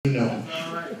know.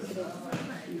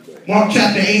 Mark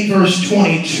chapter 8, verse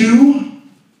 22.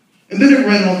 And then it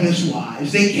read on this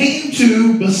wise. They came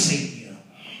to Bethsaida.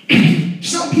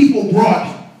 Some people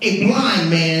brought a blind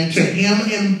man to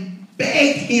him and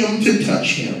begged him to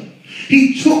touch him.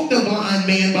 He took the blind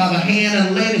man by the hand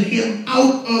and led him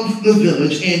out of the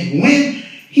village. And when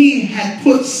he had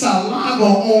put saliva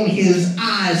on his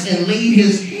eyes and laid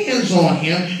his hands on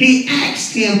him, he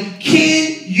asked him,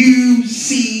 "Can you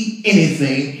see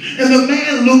anything?" And the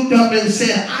man looked up and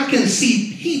said, "I can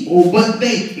see people, but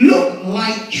they look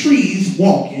like trees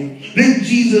walking." Then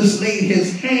Jesus laid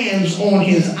his hands on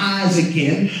his eyes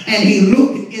again, and he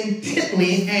looked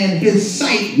intently, and his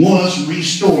sight was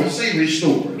restored. Say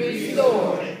restored.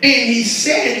 Restored. And he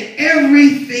said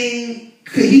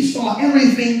he saw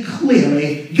everything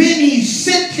clearly. Then he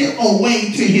sent him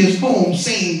away to his home,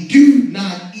 saying, "Do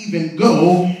not even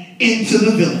go into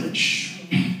the village."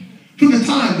 For the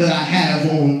time that I have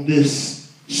on this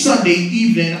Sunday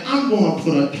evening, I'm going to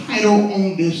put a title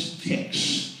on this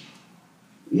text.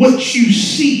 What you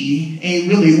see ain't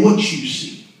really what you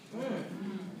see.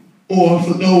 Or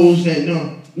for those that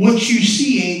know, what you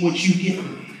see ain't what you get.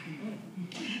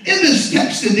 In this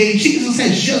text today, Jesus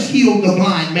has just healed the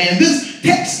blind man. This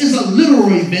text is a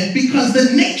literal event because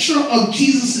the nature of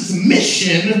Jesus'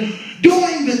 mission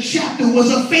during the chapter was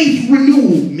a faith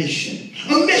renewal mission.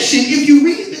 A mission, if you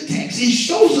read the text, it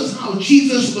shows us how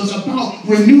Jesus was about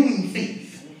renewing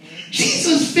faith.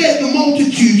 Jesus fed the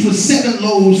multitudes with 7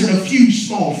 loaves and a few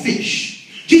small fish.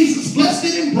 Jesus blessed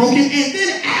it and broke it, and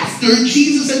then after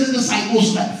Jesus and the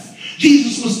disciples left,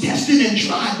 Jesus was tested and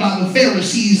tried by the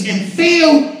Pharisees and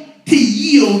failed to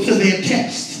yield to their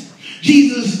test.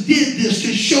 Jesus did this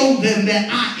to show them that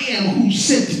I am who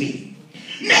sent me.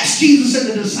 Next, Jesus and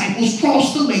the disciples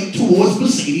crossed the lake towards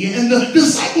Bethsaida, and the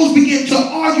disciples began to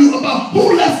argue about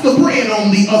who left the bread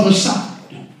on the other side.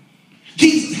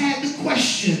 Jesus had to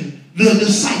question the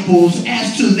disciples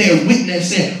as to their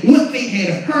witness and what they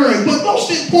had heard, but most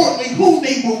importantly, who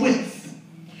they were with.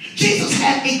 Jesus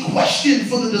had a question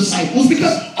for the disciples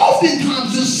because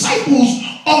oftentimes disciples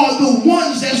are the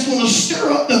ones that's going to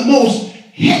stir up the most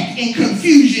heck and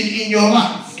confusion in your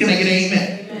life. Can I get an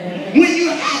amen? When you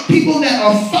have people that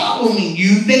are following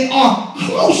you, they are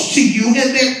close to you,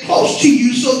 and they're close to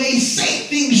you, so they say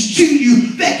things to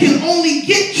you that can only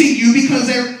get to you because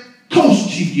they're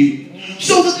close to you.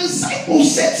 So the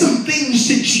disciples said some things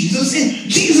to Jesus, and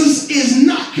Jesus is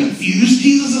not confused.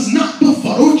 Jesus is not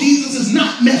befuddled. Jesus is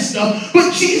not messed up.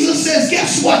 But Jesus says,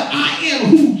 guess what? I am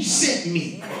who sent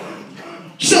me.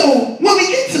 So when we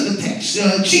get to the text,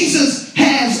 Jesus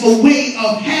has a way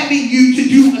of having you to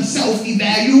do a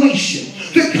self-evaluation.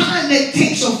 The kind that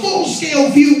takes a full-scale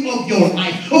view of your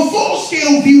life, a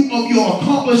full-scale view of your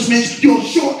accomplishments, your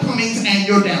shortcomings, and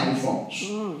your downfalls.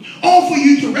 All for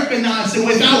you to recognize that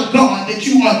without God, that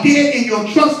you are dead in your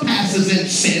trespasses and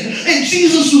sin, and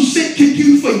Jesus was sent to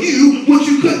do for you what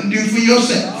you couldn't do for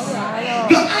yourself.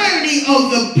 The irony of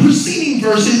the preceding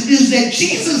verses is that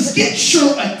Jesus gets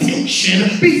your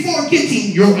attention before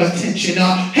getting your attention.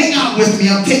 Hang out with me,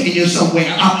 I'm taking you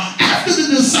somewhere. After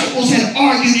the disciples had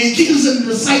argued and Jesus and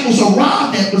the disciples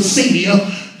arrived at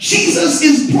Bethsaida, Jesus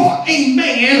is brought a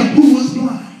man who was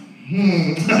blind.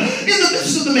 In the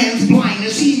midst of the man's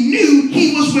blindness, he knew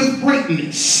he was with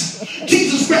greatness.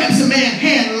 Jesus grabs the man's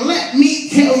hand. Let me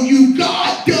tell you,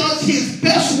 God does his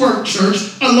best work, church,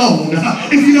 alone.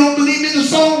 If you don't believe me, the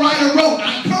songwriter wrote,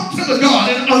 I come to the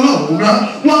garden alone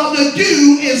while the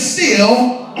dew is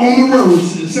still on the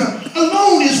roses.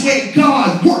 Alone is where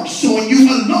God works on you.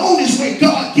 Alone is where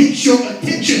God gets your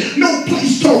attention. No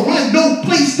place to run, no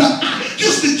place to hide.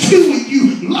 Just the two of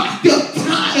you locked up,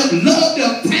 tied up, loved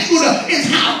up, tangled up is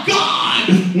how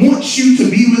God wants you to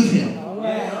be with him.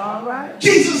 All right.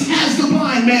 Jesus has the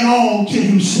blind man all to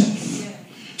himself.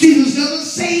 Jesus doesn't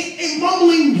say a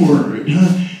mumbling word.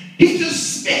 He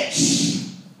just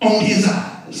spits on his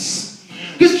eyes.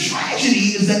 The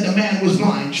tragedy is that the man was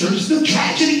blind, church. The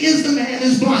tragedy is the man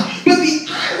is blind. But the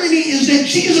irony is that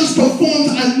Jesus performs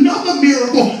another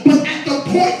miracle, but at the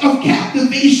point of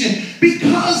captivation,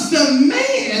 because the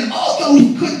man, although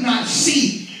he could not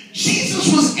see,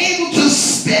 Jesus was able to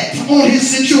spit on his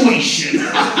situation.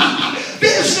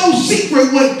 There's no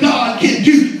secret what God can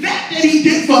do. That he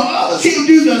did for others, he'll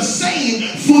do the same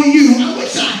for you. I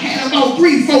wish I had about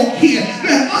 3 folk here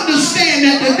that understand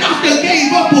that the doctor gave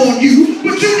up on you,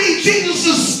 but you need Jesus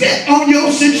to spit on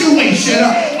your situation.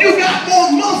 You got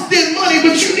more months than money,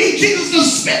 but you need Jesus to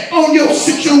spit on your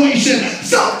situation.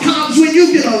 Sometimes when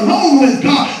you get alone with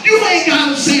God, you ain't got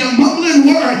to say a mumbling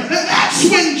word, and that's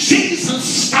when Jesus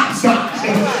stops by.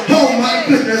 Oh my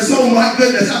goodness,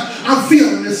 I'm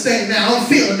feeling this thing now. I'm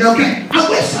feeling Okay, I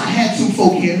wish I had some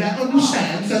folk here that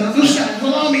understands,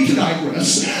 allow me to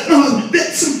digress,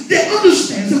 that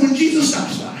understands that when Jesus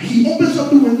stops by, he opens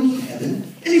up the windows of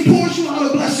heaven and he pours you out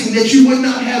a blessing that you would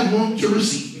not have room to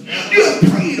receive. You have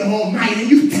prayed all night and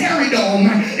you tarried all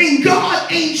night and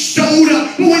God ain't showed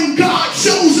up, but when God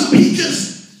shows up, he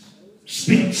just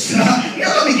spits. Now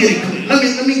let me get it clear.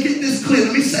 Let me get this clear.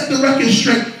 Let me set the record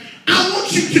straight. I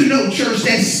want you to know, church,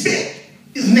 that spit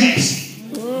is nasty.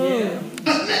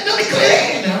 Let me clear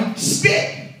that now.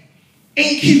 Spit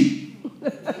ain't cute.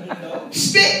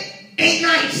 Spit ain't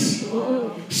nice.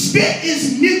 Spit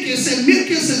is mucus, and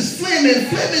mucus is phlegm, and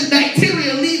phlegm is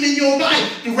bacteria leaving your body.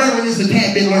 The reverend is a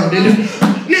tad bit learned.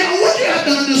 Now, what you have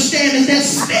to understand is that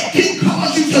spit can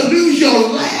cause you to lose your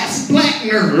last black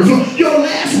nerve, your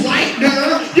last white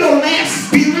nerve, your last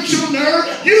spiritual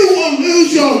nerve. You will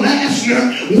lose your last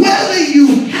nerve. Whether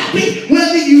you happy,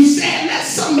 whether you sad, let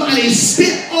somebody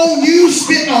spit on you,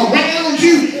 spit around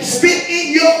you, spit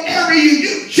in your area.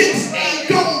 You just ain't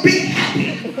gonna be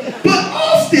happy. But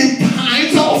oftentimes,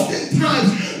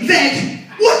 that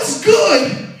what's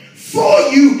good for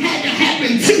you had to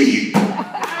happen to you.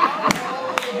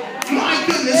 My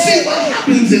goodness, see what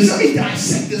happens is, let me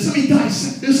dissect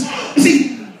this.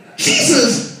 See,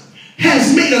 Jesus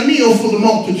has made a meal for the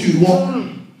multitude.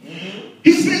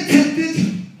 He's been tempted.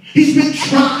 He's been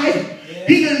tried.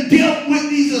 He done dealt with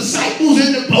these disciples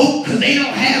in the boat because they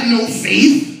don't have no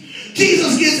faith.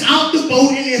 Jesus gets out the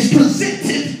boat and is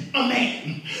presented a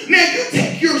man. Now, you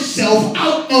take yourself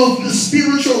out of the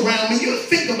spiritual realm and you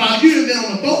think about it. You done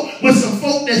been on a boat with some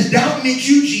folk that's doubting it's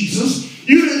you, Jesus.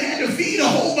 You done had to feed a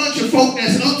whole bunch of folk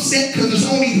that's upset because there's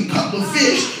only a couple of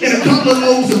fish and a couple of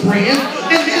loaves of bread.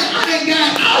 And then I done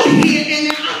got out here and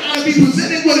then I got to be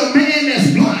presented with a man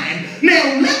that's blind.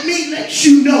 Now, let me let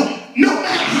you know, no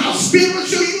matter how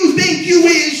spiritual you think you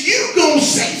is, you gonna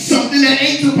say something that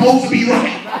ain't supposed to be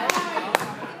right.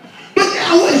 But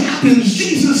now what happens?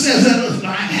 Jesus says, listen,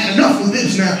 I've had enough of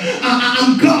this now.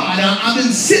 I'm God. I've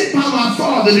been sent by my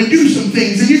Father to do some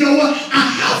things. And you know what? I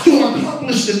have to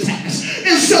accomplish the task.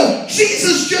 And so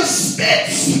Jesus just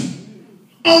spits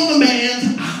on the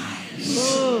man's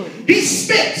eyes. He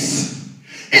spits.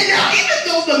 And now, even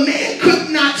though the man could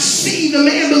not see, the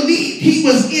man believed he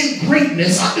was in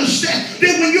greatness. Understand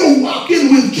that when you're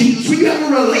walking with Jesus, when you have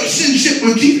a relationship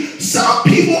with Jesus, some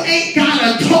people ain't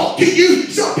got to talk to you.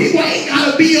 Some people ain't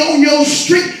got to be on your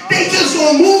street. They just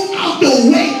going to move out the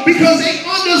way because they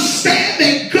understand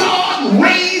that God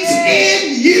reigns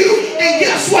in you. And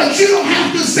guess what? You don't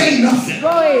have to say nothing. Go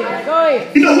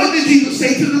ahead. You know, what did Jesus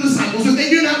say to the disciples? If they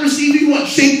do not receive you, what?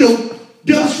 Shake the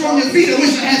dust from your feet. I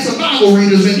wish I had some Bible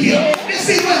readers in here. And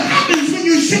see what happens when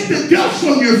you shake the dust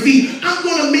from your feet. I'm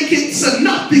going to make it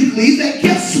synoptically that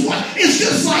guess what? It's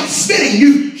just like spitting.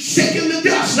 You shaking the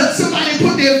dust. Let somebody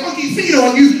put their funky feet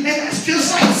on you and that's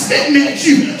just like spitting at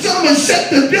you. So I'm going to shake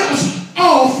the dust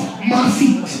off my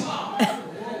feet.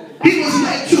 He was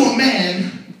led to a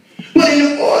man, but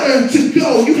in order to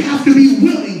go, you have to be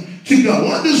willing to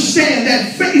go. Understand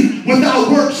that faith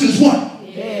without works is what?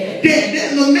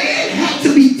 Then the man had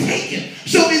to be taken.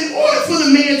 So in order for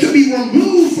the man to be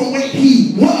removed from where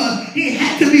he was, he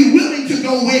had to be willing to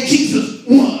go where Jesus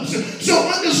was. So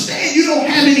understand you don't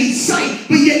have any sight,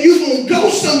 but yet you're going to go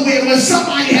somewhere where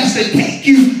somebody has to take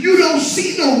you. You don't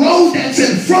see the road that's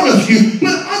in front of you,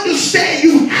 but understand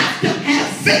you have to have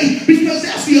faith because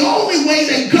that's the only way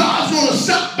that God's going to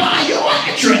stop by your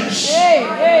address.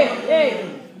 Hey.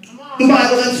 The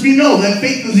Bible lets me know that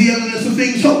faith is the evidence of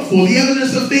things hoped for. The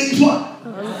evidence of things what?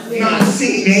 Not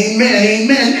seen. Amen.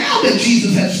 Now that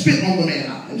Jesus had spit on the man's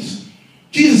eyes,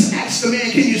 Jesus asked the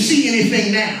man, can you see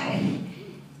anything now?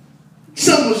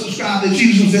 Some would subscribe that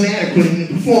Jesus was inadequate in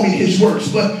performing his works,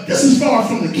 but this is far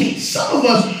from the case. Some of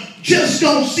us just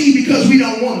don't see because we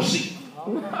don't want to see.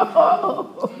 Some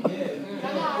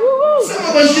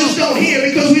of us just don't hear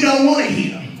because we don't want to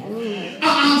hear.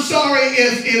 I'm sorry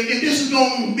if this is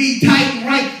going to be tight and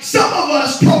right. Some of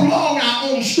us prolong our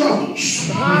own struggles.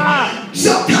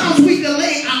 Sometimes we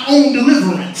delay our own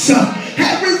deliverance.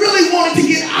 Had we really wanted to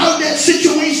get out of that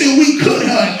situation, we could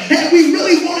have. Had we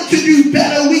really wanted to do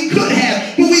better, we could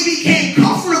have. But we became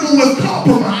comfortable with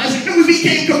compromise, and we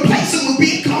became complacent with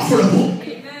being comfortable.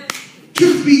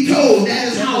 Truth be told, that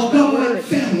is how God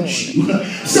found you.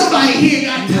 Somebody here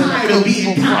got tired of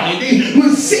being tired. They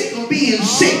were sick of being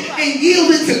sick and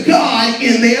yielded to God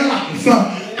in their life.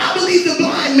 I believe the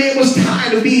blind man was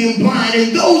tired of being blind,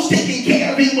 and those taking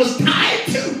care of him was tired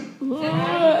too.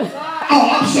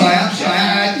 Oh, I'm sorry.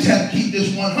 I just have to keep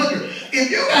this 100. If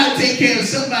you got to take care of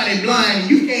somebody blind,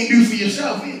 you can't do for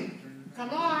yourself either.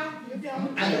 Come on.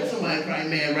 I know somebody probably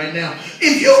mad right now.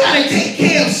 If you got to take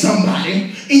care of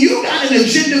somebody and you got an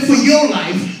agenda for your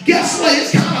life, guess what?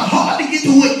 It's kind of hard to get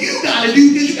to what you got to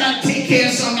do because you got to take care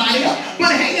of somebody else.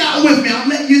 But hang out with me. I'm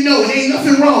letting you know it ain't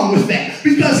nothing wrong with that.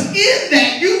 Because in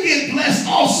that, you get blessed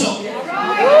also.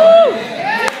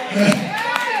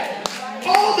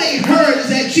 All they heard is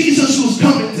that Jesus was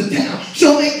coming to town.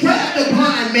 So they grabbed the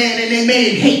blind man and they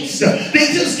made haste.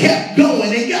 They just kept going.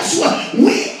 And guess what?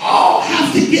 We all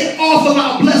have to get off of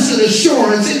our blessed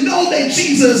assurance and know that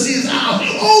Jesus is ours.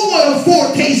 Oh, what a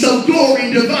foretaste of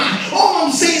glory divine. All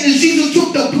I'm saying is Jesus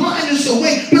took the blindness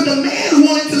away, but the man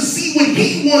wanted to see what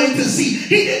he wanted to see.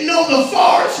 He didn't know the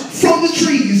forest from the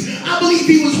trees. I believe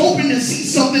he was hoping to see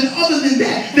something other than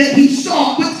that he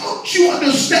saw. But don't you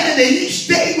understand that each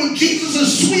day with Jesus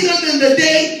is sweeter than the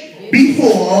day before?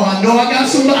 Oh, I know I got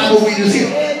some Bible readers here.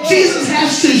 Jesus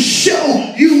has to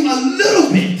show you a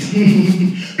little bit.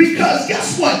 Because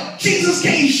guess what? Jesus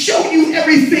can't show you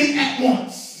everything at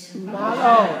once.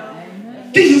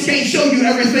 Jesus can't show you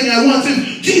everything at once.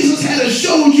 If Jesus had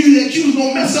showed you that you was going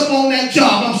to mess up on that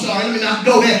job, I'm sorry, let me not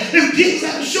go there. If Jesus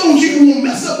had showed you you will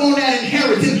mess up on that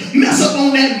inheritance, mess up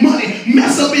on that money,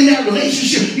 mess up in that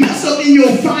relationship, mess up in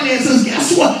your finances,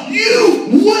 guess what? You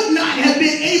would not have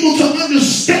been able to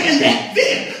understand that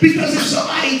then. Because if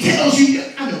somebody tells you,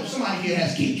 I know somebody here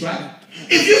has kids, right?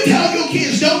 If you tell your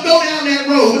kids, don't go down that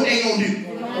road, what they going to do?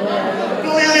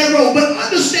 Go down that road. But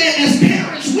understand, as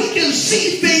parents, we can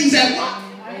see things that what?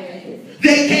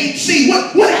 They can't see.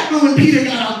 What happened when Peter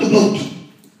got out the boat?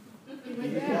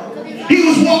 He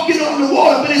was walking on the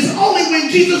water, but it's only when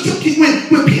Jesus took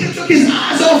when Peter took his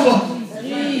eyes off of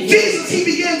Jesus, he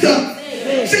began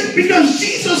to see, because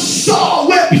Jesus saw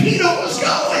where Peter was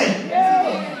going.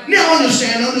 Now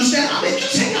understand. I mean,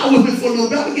 just hang out with me for a little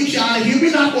bit. I'm going to get you out of here.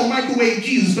 We're not going to microwave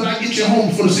Jesus, but I'll get you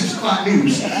home for the 6 o'clock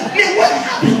news. Now, what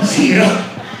happens here?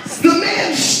 The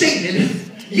man stated,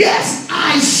 yes,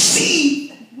 I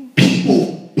see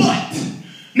people, but.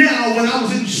 Now, when I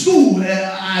was in school,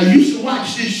 I used to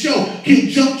watch this show,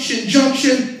 Conjunction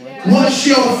Junction, What's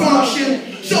Your Function?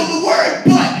 So the word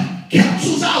but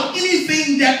cancels out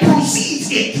anything that precedes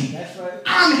it.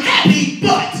 I'm happy,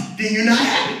 but then you're not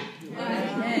happy.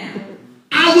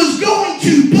 I was going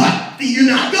to, but then you're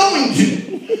not going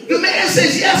to. The man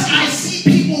says, yes, I see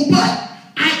people, but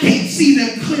I can't see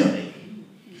them clearly.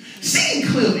 Seeing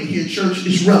clearly here, church,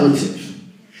 is relative.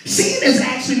 Seeing is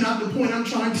actually not the point I'm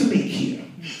trying to make here.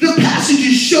 The passage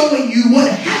is showing you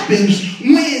what happens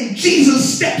when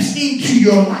Jesus steps into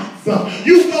your life.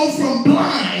 You go from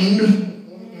blind,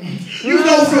 you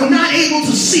go from not able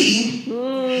to see,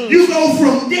 you go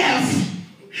from deaf,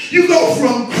 you go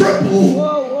from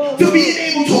crippled to being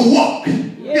able to walk.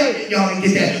 Y'all didn't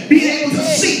get that. Being able to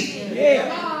see,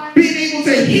 being able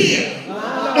to hear.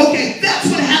 Okay, that's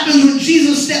what happens when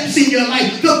Jesus steps in your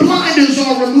life. The blinders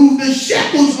are removed, the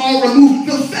shackles are removed,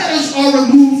 the fetters are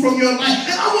removed from your life.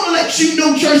 And I want to let you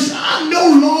know, church, I'm no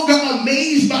longer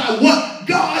amazed by what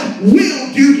God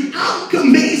will do. I'm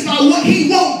amazed by what he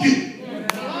won't do.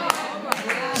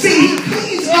 See, he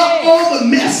cleans up all the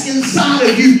mess inside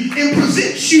of you and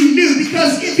presents you new.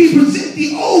 Because if he presents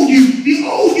the old you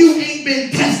ain't been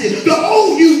tested. The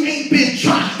old you ain't been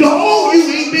tried. The old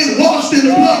you ain't been washed in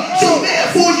the blood. So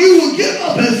therefore you will give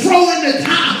up and throw in the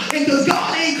towel. And because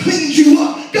God ain't cleaned you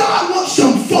up, God wants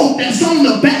some folk that's on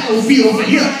the battlefield for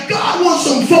him. God wants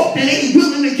some folk that ain't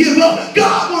willing to give up.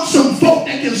 God wants some folk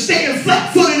that can stand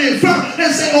flat-footed and firm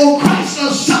and say, oh, Christ,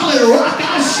 a solid rock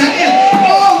I stand.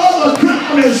 All over the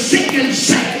ground is sinking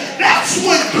sand. That's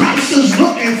what Christ is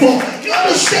looking for. You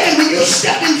understand, when you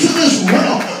step into this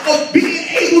realm of being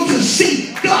able to see,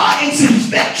 God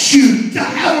expects you to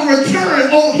have a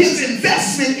return on his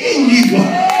investment in you.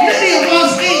 Many of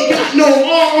us ain't got no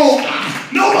ROI.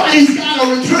 Nobody's got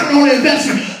a return on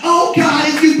investment. Oh God,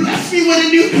 if you bless me with a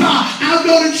new car, I'll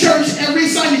go to church every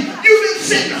Sunday. You've been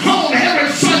sitting home every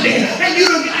Sunday and you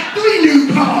done got 3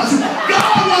 new cars.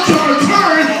 God wants a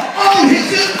return on his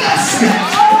investment.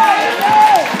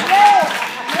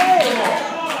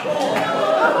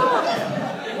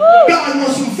 God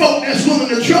wants some folk that's willing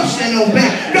to trust and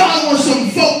obey. God wants some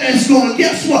folk that's going to,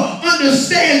 guess what?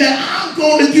 Understand that I'm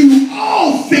going to do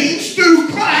all things through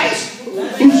Christ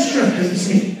who strengthens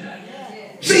me.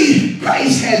 See,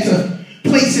 Christ had to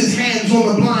place his hands on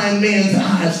the blind man's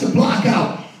eyes to block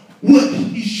out what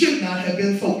he should not have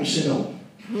been focusing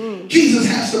on. Jesus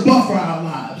has to buffer our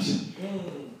lives.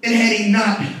 And had he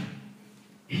not,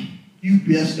 you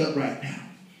messed up right now.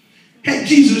 Had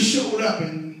Jesus showed up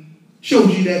and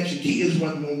showed you that your kids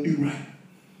wasn't going to do right.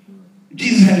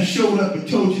 Jesus had showed up and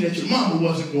told you that your mama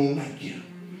wasn't going to like you.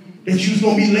 that you was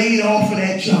going to be laid off of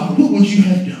that job, what would you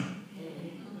have done?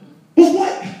 But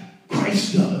what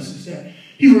Christ does is that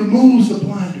he removes the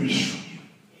blinders from you.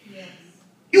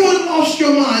 You would have lost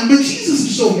your mind, but Jesus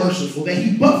is so merciful that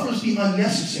he buffers the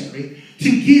unnecessary to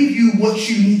give you what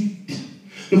you need.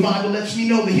 The Bible lets me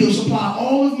know that he'll supply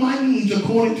all of my needs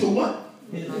according to what?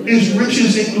 His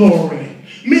riches in glory.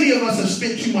 Many of us have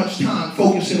spent too much time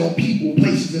focusing on people,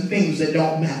 places, and things that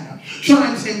don't matter.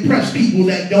 Trying to impress people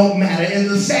that don't matter. And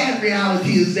the sad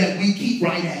reality is that we keep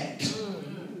right at it.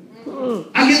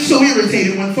 I get so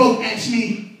irritated when folk ask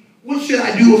me, what should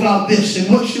I do about this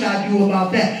and what should I do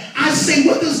about that? I say,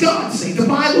 what does God say? The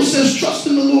Bible says, trust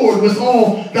in the Lord with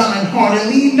all thine heart and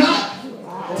lean not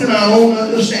to thine own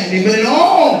understanding, but in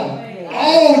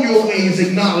all your ways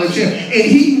acknowledge him, and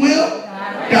he will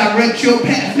direct your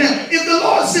path. Now, if the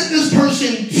Lord sent this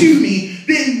person to me,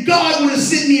 then God would have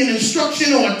sent me an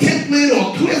instruction or a template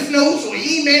or cliff notes or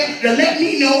email to let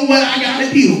me know what I got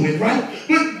to deal with, right?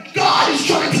 But God is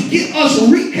trying to get us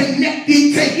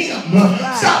reconnected to him.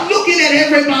 Stop looking at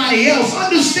everybody else.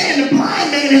 Understand the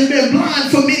blind man has been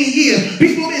blind for many years.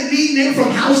 People have been leading him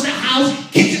from house to house,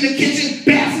 kitchen to kitchen,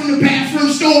 bathroom to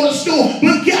bathroom, store to store.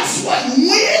 But guess what?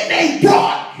 When they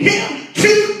brought him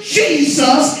to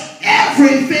Jesus,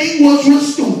 everything was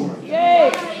restored.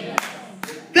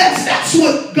 That's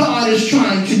what God is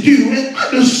trying to do. And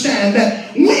understand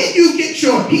that when you get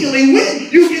your healing, when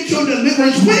you get your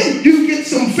deliverance, when you get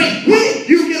some faith, when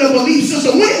you get a belief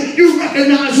system, when you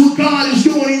recognize what God is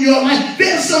doing in your life,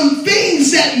 there's some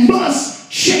things that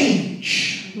must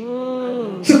change.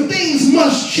 Some things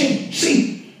must change.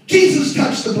 See, Jesus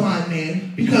touched the blind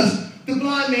man because the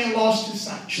blind man lost his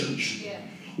sight, church.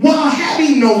 While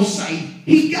having no sight,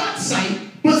 he got sight,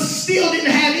 but still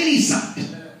didn't have any sight.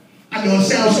 I know it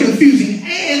sounds confusing,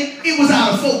 and it was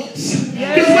out of focus.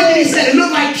 Because what did he say? It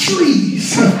looked like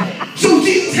trees. So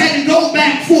Jesus had to go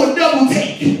back for a double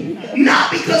take.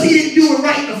 Not because he didn't do it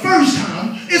right the first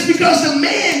time. It's because the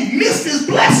man missed his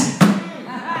blessing.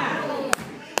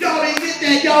 Y'all didn't get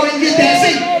that. Y'all didn't get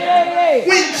that. See,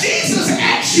 when Jesus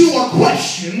asks you a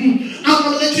question, I'm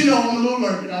going to let you know I'm a little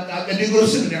learned. I did go to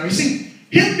seminary. See,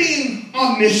 him being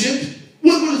omniscient,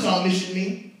 what does omniscient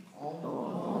mean?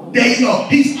 There you go.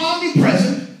 He's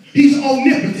omnipresent. He's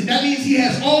omnipotent. That means he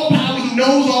has all power. He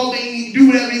knows all things. He can do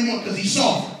whatever he wants because he's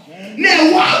sovereign.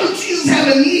 Now, why would Jesus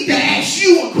have a need to ask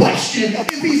you a question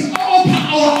if he's all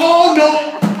power, all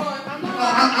knowing?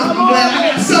 I'm glad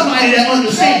I got somebody that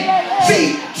understands.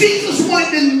 See, Jesus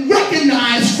wanted to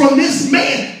recognize from this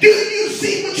man, do you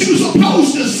see what you're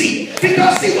supposed to see?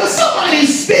 Because see, when somebody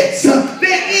spits,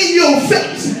 they're in your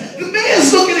face. The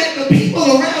man's looking at the people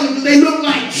around him, they look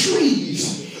like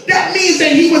trees. That means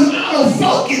that he was out of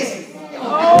focus.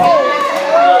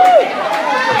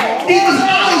 He was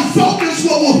out of focus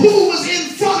with who was in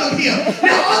front of him.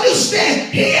 Now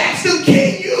understand, he asked him,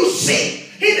 can you see?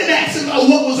 He didn't ask him about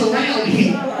what was around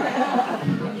him.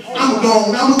 I'm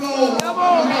gone.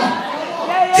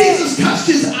 Jesus touched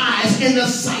his eyes and the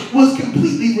sight was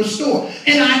completely restored.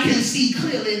 And I can see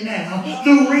clearly now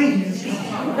the rain is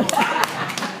gone.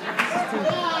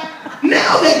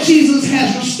 Now that Jesus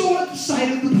has restored the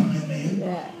sight of the blind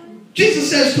man,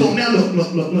 Jesus says to him, now look.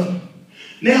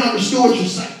 Now I restored your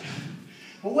sight.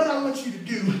 But what I want you to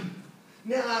do,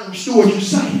 now I restored your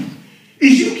sight,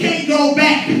 is you can't go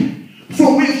back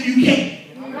from where you came.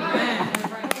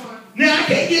 Now I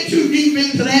can't get too deep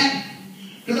into that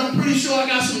because I'm pretty sure I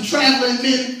got some traveling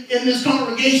men in this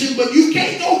congregation, but you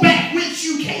can't go back whence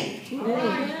you came.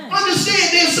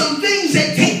 Understand there's some things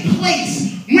that take place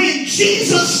when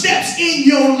Jesus steps in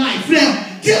your life.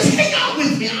 Now, just hang out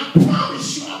with me. I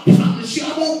promise you,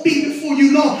 I won't be before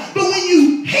you long. But when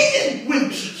you hang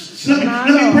with Jesus, let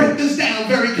me break this down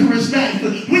very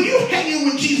charismatically. When you hanging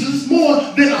with Jesus, it's more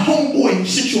than a homeboy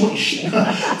situation.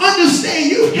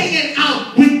 Understand, you hanging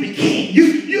out with the king.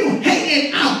 You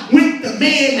hanging out with the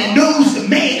man that knows the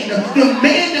man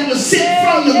that was sent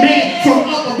from the man from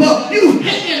up above. You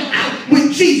hanging out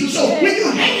with Jesus. So when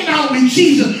you hanging out with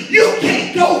Jesus, you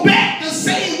can't go back the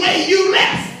same way you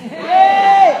left.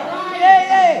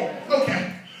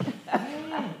 Okay.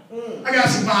 I got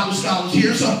some Bible scholars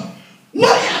here. So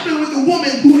what happened with the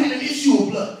woman who had an issue of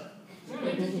blood?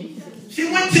 She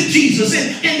went to Jesus,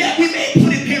 and that we may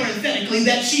put it parenthetically,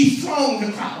 that she thronged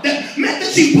the crowd. That meant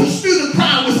that she pushed through the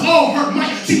crowd with all her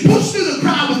might. She pushed through the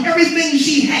crowd with everything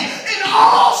she had. And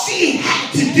all she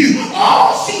had to do,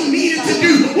 all she needed to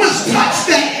do was touch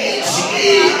the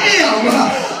H-E-M.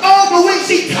 Oh, but when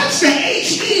she touched the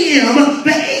H-E-M,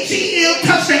 the H-E-M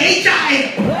touched the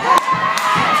H-I-M.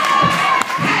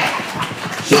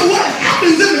 So what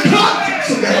happens in the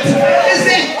context of that is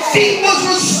that she was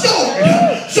restored.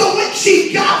 So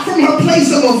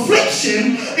of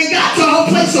affliction and got to a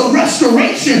place of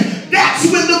restoration, that's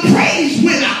when the praise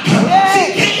went out.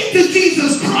 She came to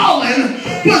Jesus crawling,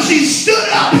 but she stood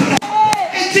up.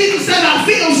 And Jesus said, I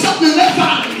feel something left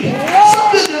out of me.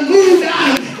 Something that moved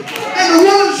out of me. And the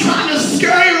woman's trying to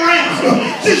scurry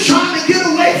around. She's trying to get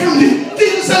away from you.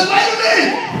 Jesus said, wait a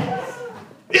minute.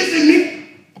 Is it me?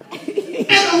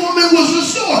 And the woman was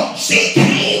restored. She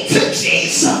came to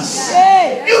Jesus.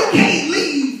 You can't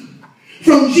leave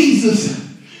from Jesus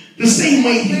the same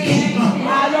way you came up.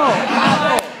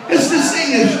 It's the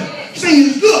same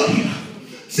as good here.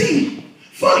 See,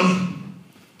 funny.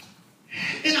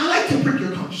 And I like to prick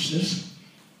your consciousness.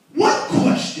 One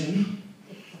question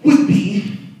would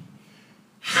be,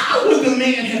 how would the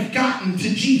man have gotten to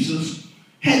Jesus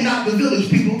had not the village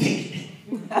people taken him?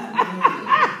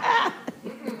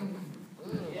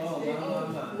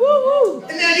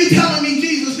 And now you're telling me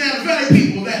Jesus, now the very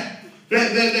people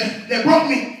that brought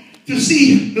me to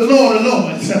see the Lord of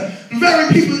Lords, the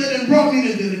very people that brought me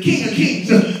to the King of Kings,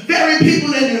 the very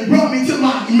people that brought me to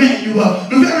my Emmanuel,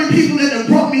 the very people that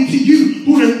brought me to you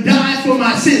who have died for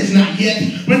my sins, not yet,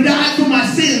 but died for my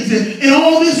sins and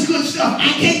all this good stuff.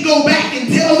 I can't go back and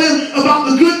tell them about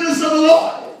the goodness of the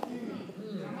Lord.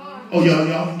 Oh,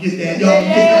 y'all can get that. Y'all can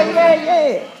get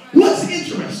that. What's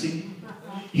interesting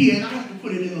here, and I have to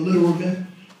put it in a literal event.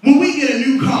 When we get a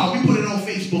new car, we put it on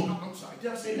Facebook. I'm sorry,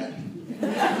 did I say that?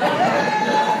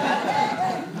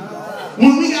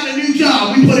 When we got a new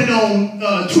job, we put it on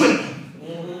Twitter.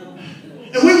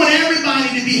 And we want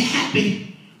everybody to be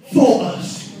happy for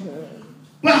us.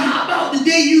 But how about the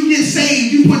day you get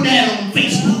saved, you put that on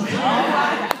Facebook?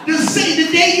 The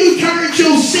day you turned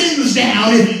your sins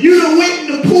down and you done went in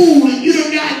the pool and you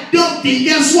done got dumped, and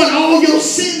guess what? All your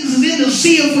sins is in the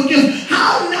sea of forgiveness.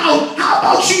 How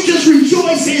about you just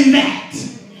rejoice in that?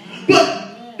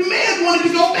 But the man wanted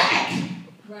to go back.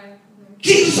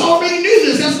 Jesus already knew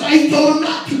this. That's why he told him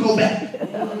not to go back.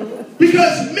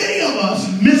 Because many of us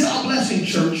miss our blessing,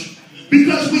 church,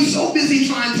 because we're so busy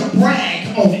trying to brag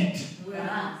on it.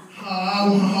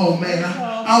 Oh man,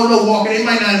 I don't know, Walker. They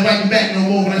might not invite me back no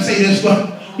more when I say this,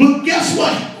 but guess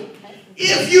what?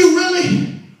 If you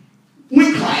really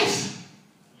with Christ,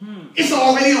 it's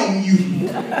already on you.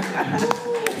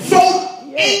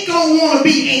 Folk ain't gonna want to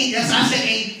be ain't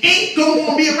gonna want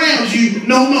to be around you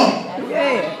no more.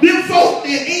 Them folk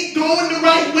that ain't going the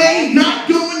right way, not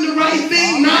doing the right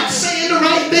thing, not saying the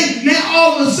right thing, now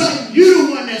all of a sudden you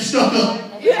the one that stuck up.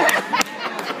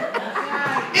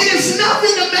 And it's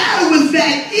nothing the matter with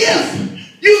that if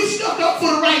you stuck up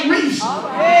for the right reason.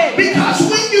 Because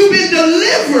when you've been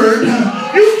delivered,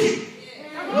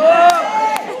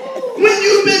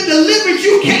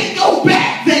 you can't go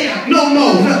back there no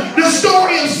more. The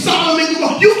story of Sodom and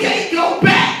Gomorrah, you can't go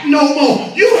back no more.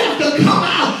 You have to come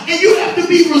out and you have to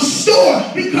be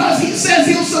restored, because he says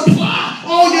he'll supply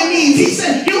all your needs. He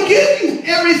said he'll give you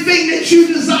everything that you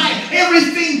desire,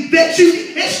 everything that you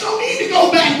need. There's no need to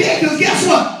go back there, because guess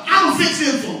what? I'm going to fix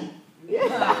it for you.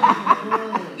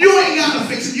 You ain't got to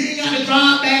fix it. You ain't got to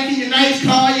drive back in your nice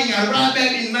car. You ain't got to ride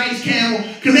back in your nice camel,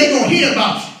 because they're going to hear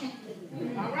about you.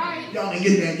 Y'all ain't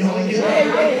get that. Y'all ain't get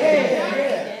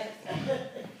that.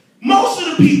 Most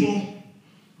of the people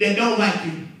that don't like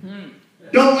you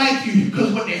because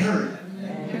of what they heard.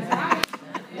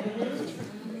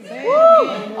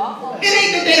 It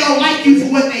ain't that they don't like you for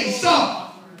what they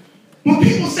saw. When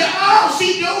people say, oh,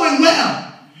 she doing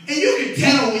well. And you can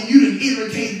tell when you done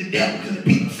irritated the devil because the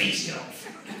people face it off.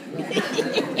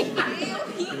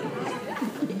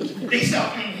 They start,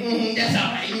 that's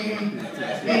all right.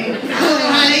 I don't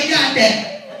know how they got that.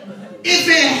 If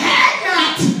it had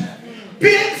not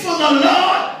been for the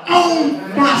Lord on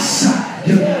my side,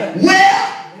 where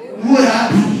would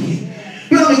I be?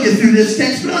 But let me get through this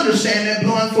text. But understand that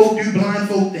blind folk do blind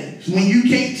folk things. When you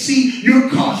can't see, you're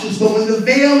cautious. But when the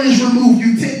veil is removed,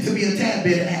 you tend to be a tad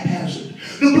bit haphazard.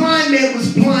 The blind man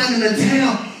was blind in a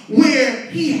town where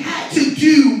he had to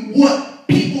do what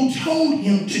people told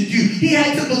him to do. He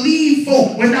had to believe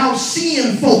folk without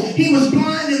seeing folk. He was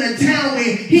blind in a town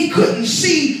where he couldn't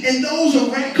see, and those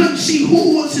around couldn't see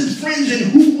who was his friends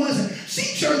and who wasn't.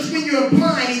 See, church, when you're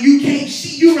blind and you can't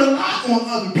see, you rely on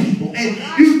other people and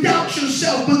you doubt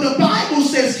yourself. But the Bible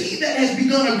says he that has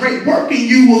begun a great work in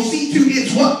you will see to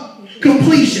its what?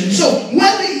 Completion. So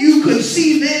whether you could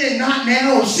see then and not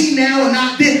now, or see now and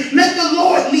not then, let the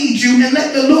Lord lead you and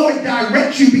let the Lord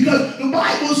direct you, because the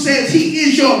Bible says he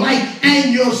is your light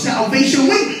and your salvation.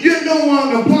 When you're no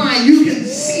longer blind, you can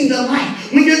see the light.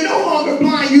 When you're no longer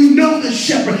blind, you know the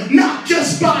shepherd, not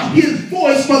just by his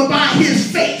voice, but by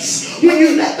his face. When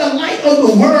you let the light of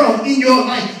the world in your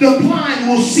life, the blind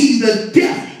will see, the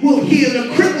deaf will hear, the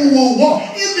cripple will walk.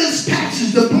 In this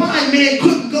passage, the blind man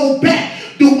couldn't go back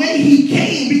the way he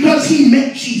came because he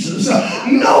met Jesus.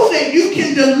 Know that you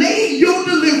can delay your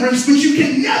deliverance, but you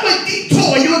can never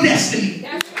detour your destiny.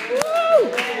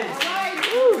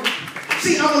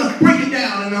 See, I'm going to break it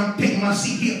down, and I'm taking my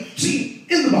seat here. See,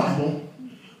 in the Bible,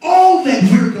 all that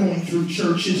we're going through,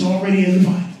 church, is already in the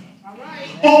Bible.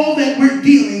 All that we're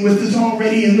dealing with is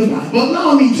already in the Bible. But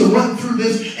allow me to run through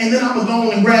this, and then I'm going to go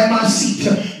on and grab my seat.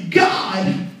 God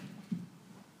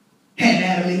had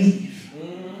Adam and Eve.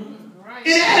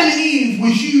 And Adam and Eve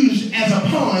was used as a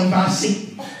pawn by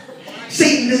Satan.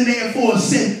 Satan then therefore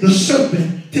sent the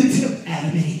serpent to tempt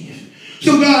Adam and Eve.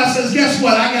 So God says, guess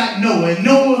what? I got Noah. And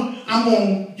Noah, I'm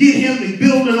going to get him to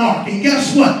build an ark. And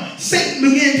guess what? Satan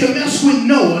began to mess with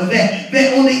Noah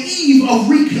that on the eve of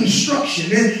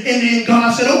reconstruction. And then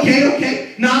God said,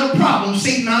 okay, not a problem.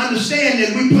 Satan, I understand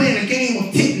that we're playing a game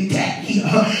of tit and tat here.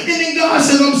 And then God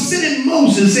says, I'm sending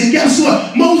Moses. And guess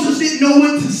what? Moses didn't know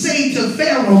what to say to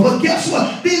Pharaoh. But guess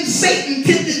what? Then Satan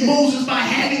tempted Moses by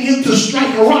having him to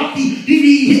strike a rock. He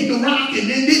hit the rock and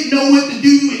then didn't know what to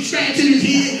do and scratching his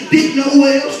head, didn't know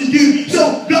what else to do.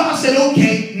 So God said,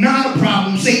 okay, not a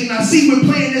problem, Satan. I see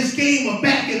we're playing this game of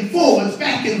back and forwards.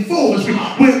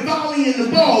 We're volleying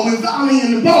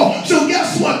the ball. So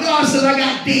guess what? God said, I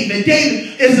got David.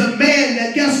 David is a man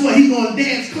that, guess what? He's going to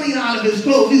dance clean out of his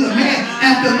clothes. He's a man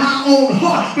after my own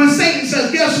heart. But Satan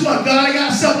says, guess what? God, I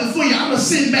got something for you. I'm going to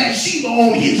send Bathsheba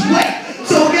on his way.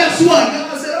 So guess what?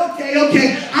 God said,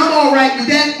 okay, I'm all right with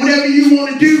that. Whatever you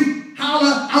want to do,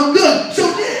 holla, I'm good.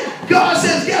 So then God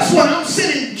says, guess what? I'm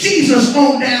sending Jesus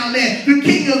on down there, the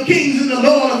King of Kings and the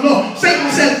Lord of Lords. Satan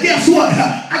says, guess what?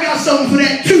 I got something for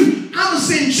that too. I'm going to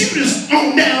send Judas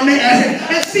on down there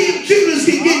and see if Judas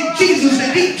can get Jesus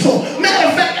to detour. Matter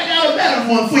of fact, I got a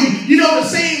better one for you. You know the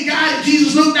same guy that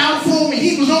Jesus looked out for when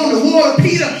he was on the water,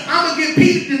 Peter. I'm going to get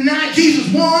Peter to deny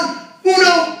Jesus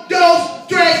uno,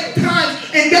 dos, tres times.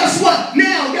 And guess what?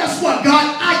 Now, guess what,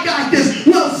 God? I got this.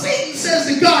 Well, Satan says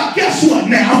to God, guess what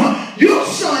now? Your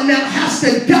son now has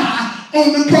to die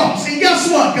on the cross. And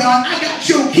guess what, God? I got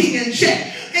your king in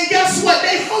check. And guess what?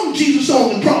 They hung Jesus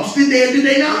on the cross. Did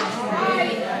they not?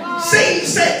 Satan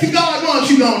said to God, why don't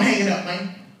you go and hang it up,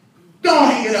 man? Go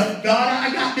and hang it up, God.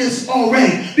 I got this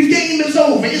already. The game is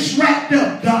over. It's wrapped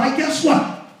up, God. Guess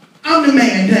what? I'm the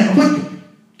man now. But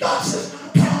God says,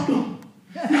 not a problem.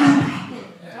 Not a problem.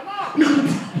 Not a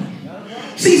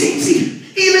problem. See,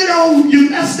 even though you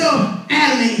messed up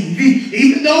Adam and Eve,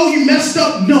 even though you messed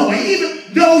up Noah, even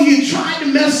though you tried to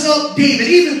mess up David,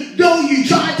 even though you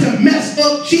tried to mess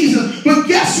up Jesus, but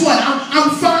guess what?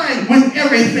 I'm fine with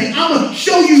everything. I'm going to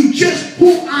show you just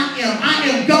who I am. I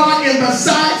am God, and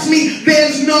besides me,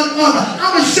 there's none other.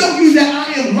 I'm going to show you that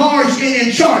I am large and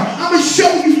in charge. I'm going to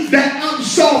show you that I'm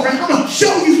sovereign. I'm going to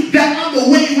show you that I'm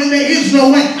the way when there is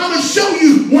no way. I'm going to show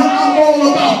you what I'm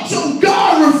all about. So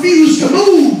God refused to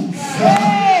move.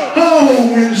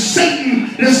 Oh, when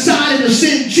Satan decided to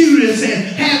send Judas and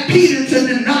have Peter to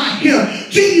deny him,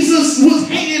 Jesus was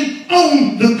hanging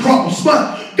on the cross.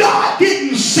 But God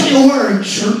didn't say a word,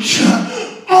 church,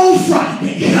 on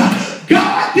Friday.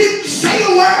 God didn't say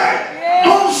a word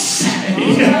on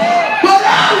Saturday. But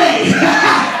early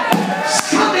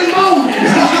Sunday morning,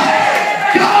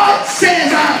 God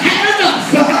says, I've had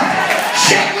enough.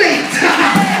 Checkmate.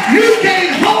 You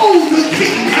can't hold the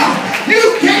king.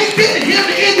 You can't get him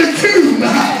in the tomb.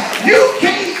 You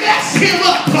can't mess him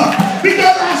up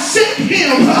because I sent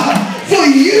him for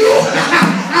you.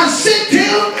 I sent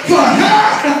him for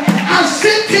her. I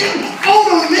sent him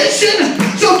on a mission.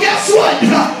 So guess what?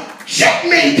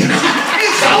 Checkmate.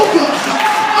 It's over.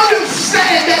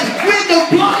 Understand that when the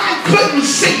blind couldn't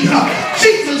see,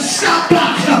 Jesus stopped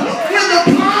by. When the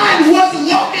blind was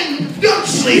walking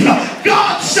dustly,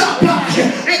 God stopped by.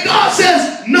 And God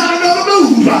says, not another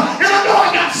move. And I know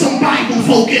I got some Bible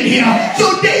folk in here.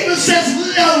 So David says,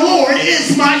 the Lord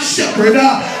is my shepherd.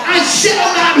 I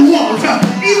shall not want.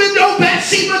 Even though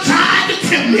Bathsheba tried to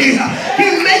tempt me, he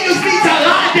maketh me to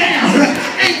lie down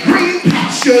in green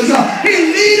pastures. He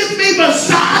leadeth me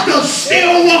beside the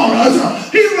still waters.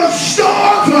 He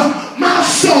restoreth my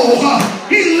soul.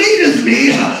 He leadeth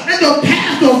me in the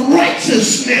path of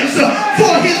righteousness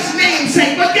for his name's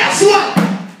sake. But guess what?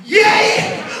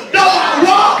 Yea, though I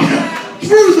walk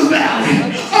through the valley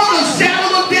of the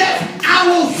shadow of death, I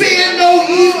will fear no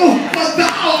evil, for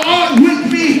thou art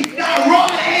with me, thy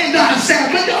rod and thy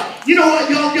staff. But you know what,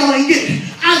 y'all ain't getting it.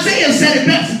 Isaiah said it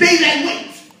best, they that wait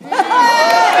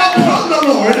upon the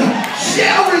Lord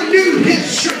shall renew his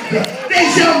strength.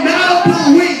 They shall mount up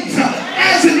with wings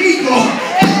as an eagle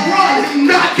and run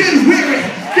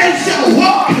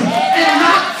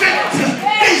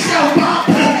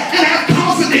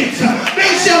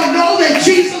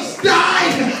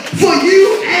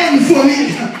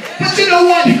you know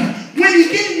what? When you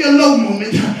get in your low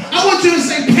moment, I want you to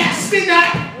say, pass me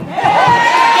not.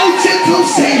 Oh, gentle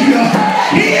Savior,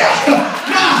 hear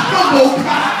my humble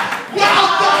cry.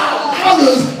 While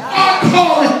others are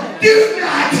calling, do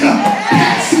not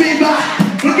pass me by.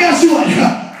 But guess what?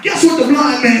 Guess what the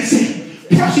blind man said?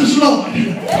 Precious Lord, take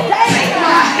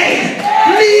my hand,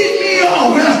 lead me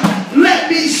on, let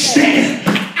me stand.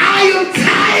 I am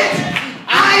tired,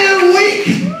 I am weak,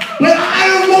 but I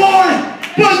am worn.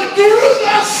 But through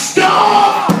the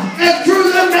storm and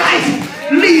through the night,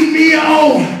 lead me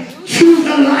on to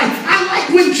the light. I like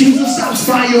when Jesus stops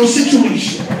by your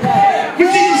situation.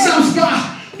 When Jesus stops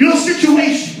by your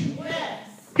situation,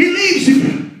 he leaves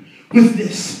you with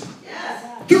this.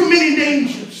 Through many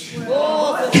dangers,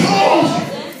 toils,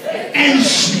 and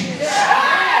snares.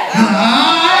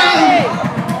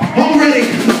 Already,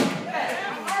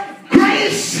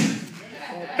 grace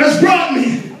has brought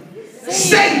me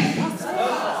safe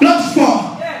thus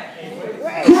far.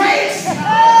 Grace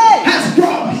has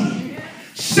brought me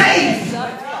safe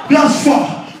thus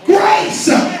far. Grace,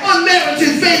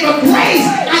 unmerited favor. Grace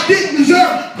I didn't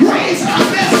deserve. Grace I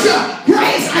messed up.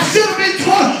 Grace I should have been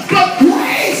taught. But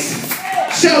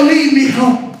grace shall lead me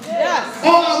home.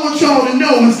 All I want y'all to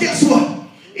know is, guess what?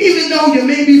 Even though you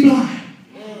may be blind,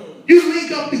 you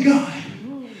link up to God.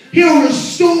 He'll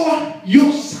restore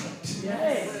your sight.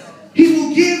 He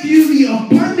will give you the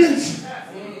abundance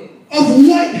of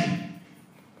what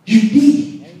you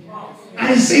need. I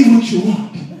didn't say what you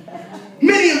want.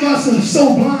 Many of us are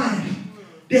so blind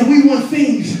that we want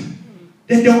things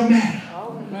that don't matter.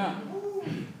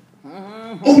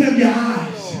 Open up your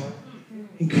eyes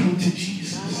and come to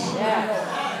Jesus.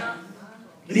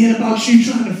 It ain't about you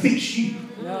trying to fix you.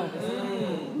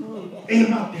 Ain't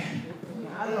about that.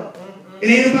 It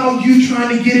ain't about you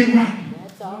trying to get it right.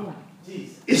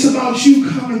 It's about you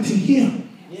coming to him.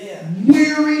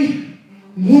 Weary,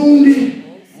 wounded,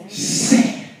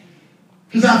 sad.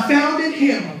 Because I found in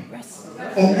him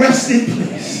a resting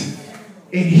place,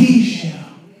 and he shall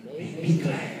make me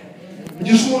glad. I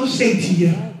just want to say to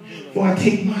you, before I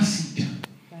take my seat,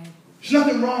 there's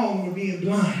nothing wrong with being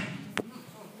blind.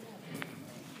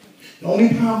 The only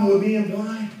problem with being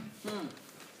blind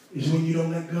is when you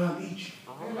don't let God lead you.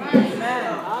 Amen.